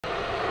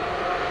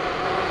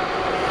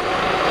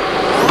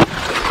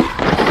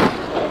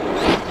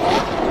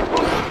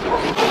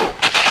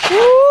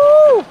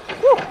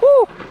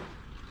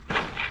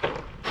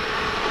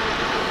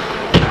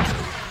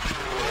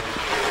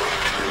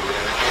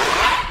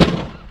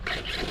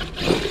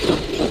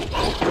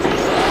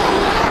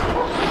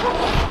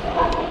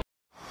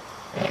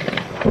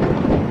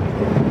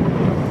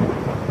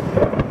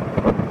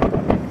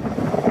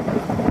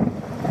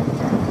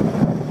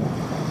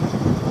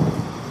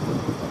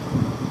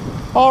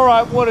All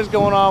right, what is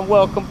going on?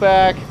 Welcome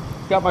back.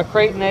 Got my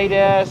Kraton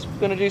 8S.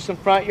 Gonna do some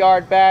front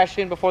yard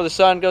bashing before the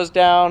sun goes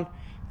down.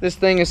 This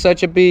thing is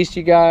such a beast,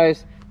 you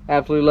guys.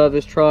 Absolutely love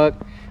this truck.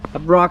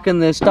 I'm rocking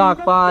the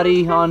stock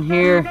body on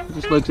here. It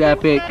just looks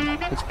epic.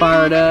 Let's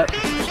fire it up.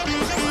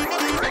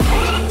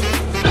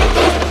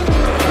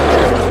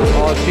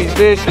 Oh, she's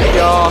vicious,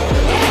 y'all.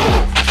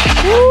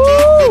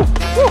 Woo!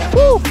 Woo,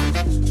 woo!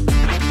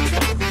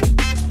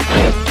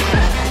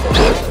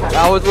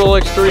 That was a little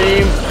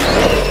extreme.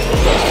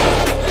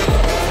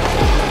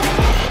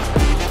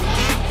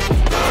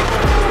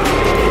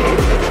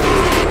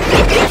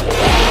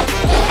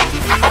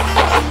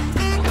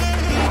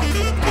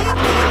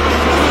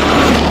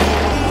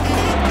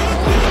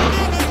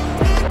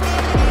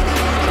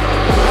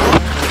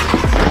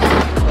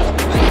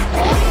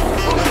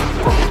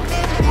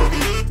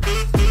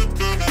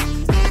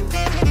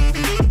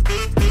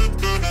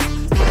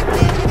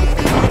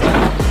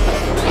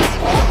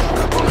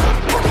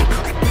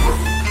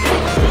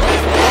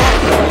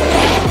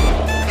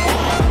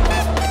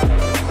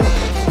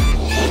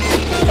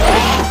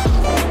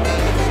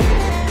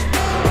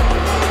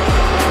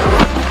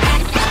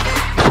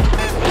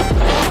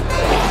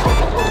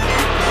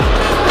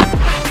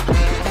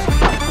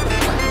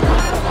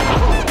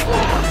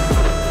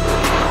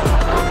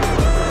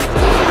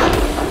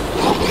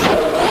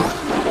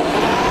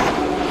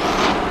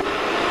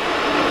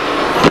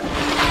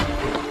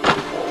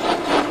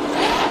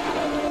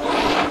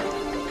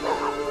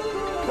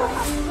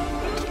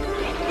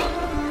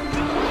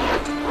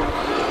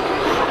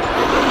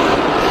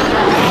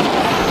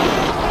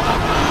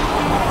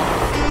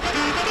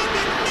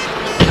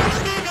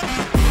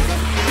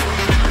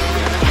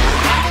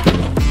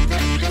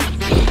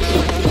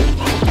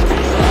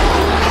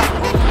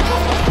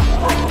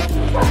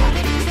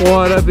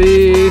 What a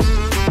beast.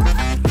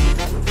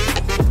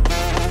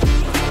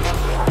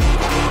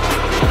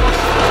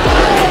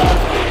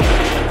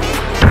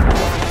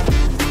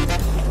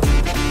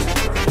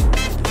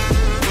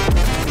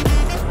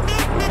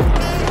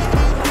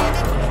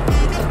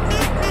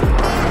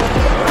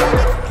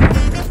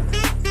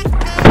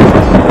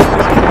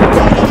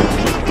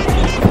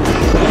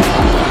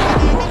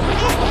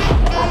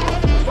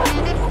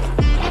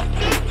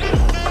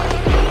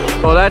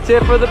 Well, that's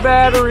it for the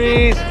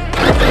batteries.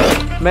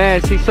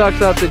 Man, she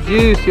sucks up the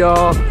juice,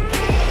 y'all.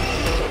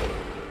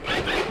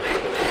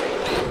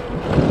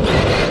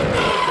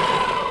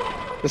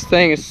 This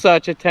thing is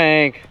such a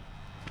tank.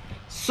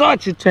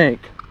 Such a tank.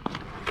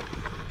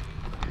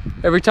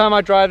 Every time I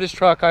drive this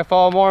truck, I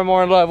fall more and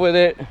more in love with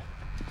it.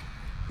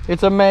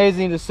 It's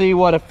amazing to see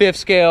what a 5th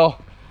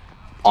scale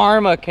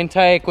Arrma can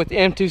take with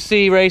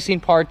M2C Racing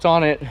parts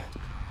on it.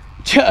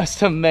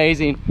 Just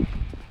amazing.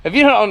 If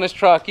you don't own this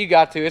truck, you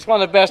got to. It's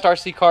one of the best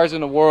RC cars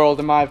in the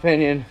world, in my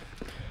opinion.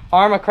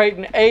 Arrma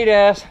Kraton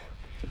 8S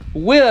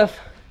with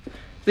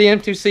the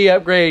M2C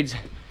upgrades.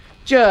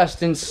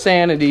 Just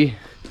insanity.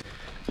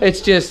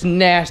 It's just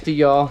nasty,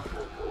 y'all.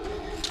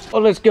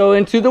 Well, let's go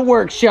into the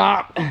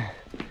workshop. Turn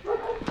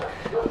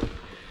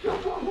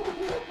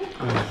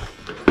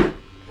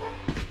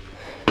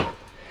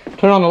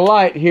on the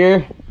light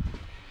here.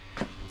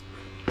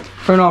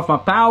 Turn off my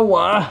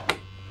power.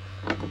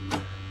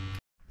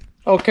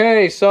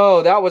 Okay,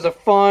 so that was a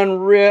fun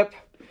rip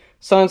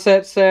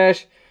sunset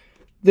sesh.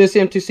 This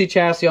M2C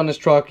chassis on this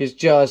truck is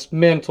just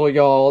mental,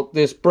 y'all.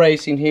 This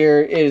bracing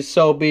here is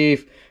so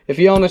beef. If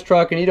you own this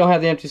truck and you don't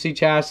have the M2C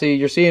chassis,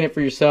 you're seeing it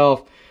for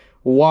yourself.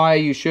 Why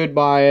you should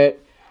buy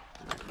it.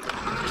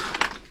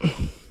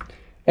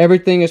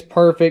 Everything is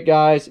perfect,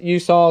 guys. You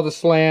saw the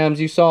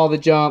slams, you saw the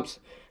jumps.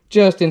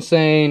 Just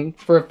insane.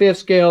 For a 5th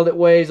scale that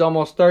weighs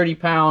almost 30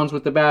 pounds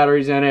with the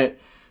batteries in it,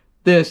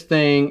 this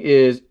thing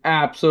is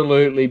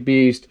absolutely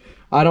beast.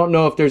 I don't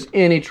know if there's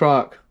any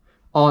truck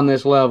on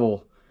this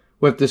level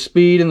with the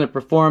speed and the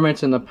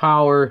performance and the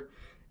power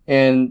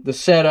and the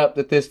setup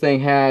that this thing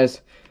has,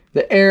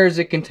 the airs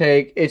it can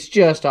take. It's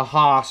just a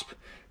hosp.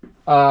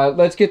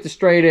 Let's get the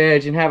straight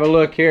edge and have a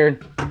look here,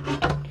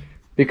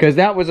 because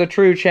that was a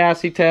true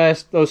chassis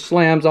test. Those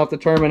slams off the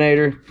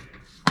Terminator.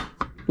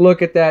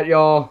 Look at that,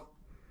 y'all.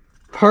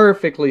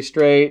 Perfectly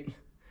straight.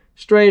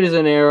 Straight as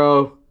an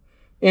arrow.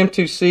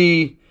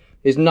 M2C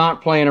is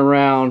not playing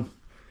around.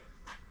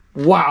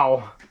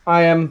 Wow.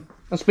 I'm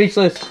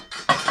speechless.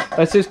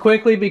 This is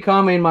quickly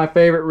becoming my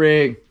favorite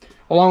rig,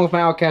 along with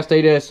my Outcast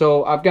 8S.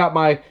 So I've got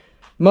my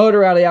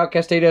motor out of the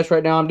Outcast 8S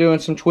right now. I'm doing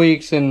some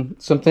tweaks and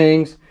some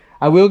things.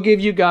 I will give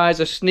you guys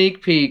a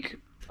sneak peek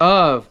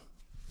of...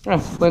 Oh,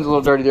 lens a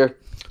little dirty there.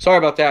 Sorry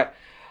about that.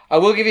 I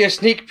will give you a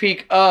sneak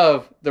peek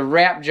of the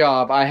wrap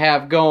job I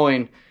have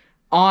going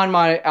on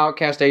my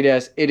Outcast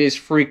 8S. It is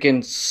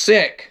freaking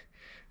sick,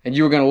 and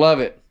you're going to love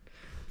it.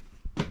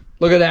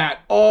 Look at that.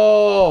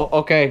 Oh,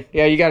 okay.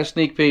 Yeah, you got a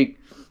sneak peek.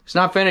 It's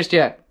not finished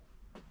yet.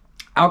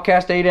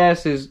 Outcast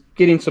 8S is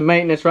getting some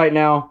maintenance right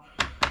now.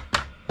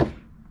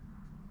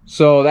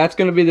 So that's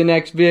going to be the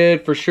next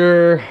vid for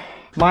sure.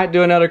 Might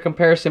do another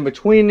comparison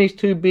between these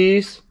two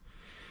beasts.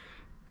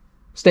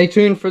 Stay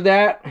tuned for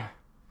that.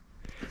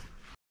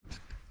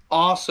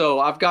 Also,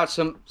 I've got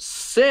some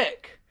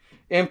sick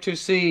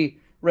M2C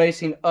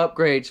Racing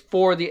upgrades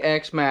for the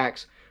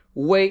X-Max.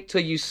 Wait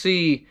till you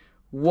see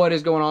what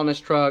is going on in this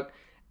truck.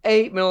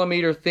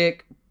 8mm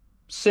thick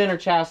center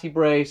chassis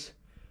brace.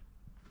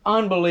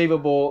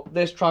 Unbelievable.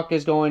 This truck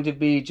is going to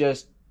be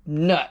just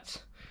nuts.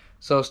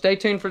 So stay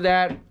tuned for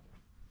that.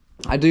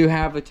 I do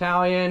have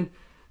Italian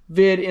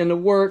vid in the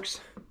works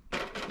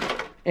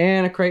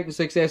and a Kraton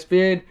 6S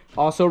vid.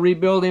 Also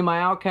rebuilding my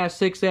Outcast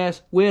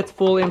 6S with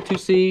full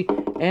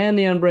M2C and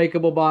the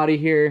unbreakable body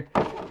here.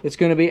 It's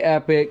going to be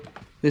epic.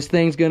 This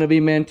thing's going to be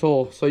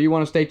mental. So you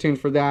want to stay tuned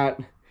for that.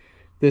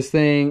 This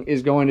thing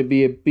is going to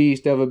be a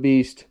beast of a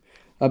beast.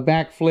 A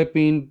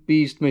backflipping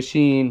beast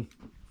machine.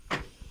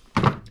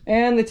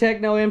 And the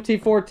Techno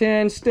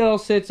MT410 still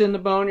sits in the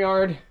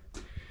boneyard.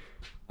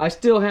 I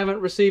still haven't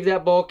received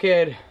that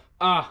bulkhead.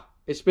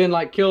 It's been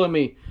like killing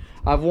me.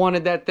 I've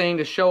wanted that thing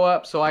to show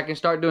up so I can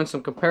start doing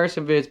some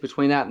comparison vids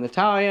between that and the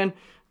Italian,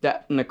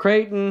 that and the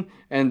Kraton,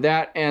 and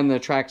that and the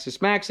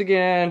Traxxas Max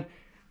again.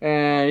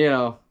 And you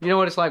know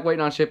what it's like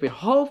waiting on shipping.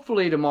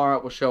 Hopefully tomorrow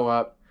it will show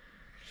up.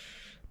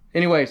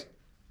 Anyways,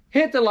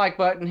 hit the like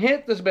button,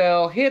 hit the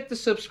bell, hit the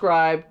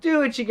subscribe, do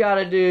what you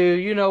gotta do.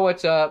 You know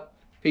what's up.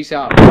 Peace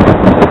out.